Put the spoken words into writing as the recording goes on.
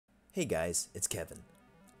Hey guys, it's Kevin.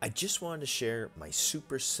 I just wanted to share my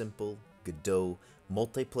super simple Godot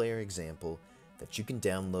multiplayer example that you can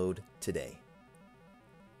download today.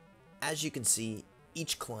 As you can see,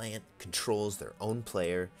 each client controls their own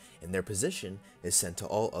player and their position is sent to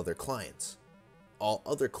all other clients. All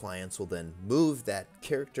other clients will then move that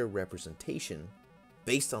character representation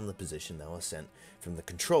based on the position that was sent from the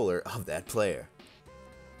controller of that player.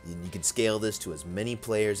 And you can scale this to as many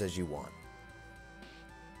players as you want.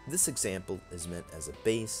 This example is meant as a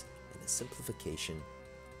base and a simplification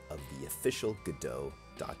of the official Godot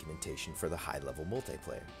documentation for the high-level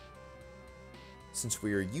multiplayer. Since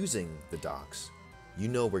we are using the docs, you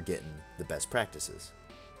know we're getting the best practices.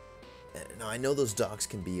 Now I know those docs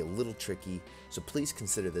can be a little tricky, so please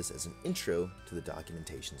consider this as an intro to the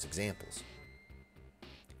documentation's examples.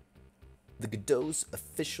 The Godot's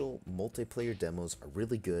official multiplayer demos are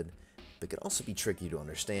really good, but can also be tricky to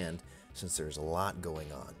understand since there's a lot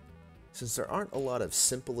going on. Since there aren't a lot of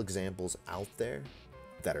simple examples out there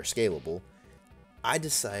that are scalable, I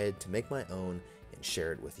decided to make my own and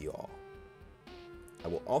share it with you all. I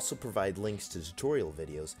will also provide links to tutorial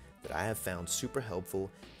videos that I have found super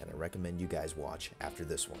helpful and I recommend you guys watch after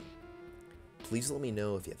this one. Please let me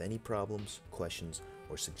know if you have any problems, questions,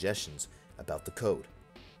 or suggestions about the code.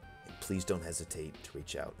 And please don't hesitate to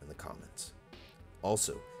reach out in the comments.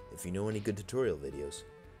 Also, if you know any good tutorial videos,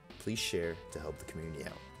 please share to help the community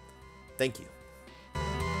out. Thank you.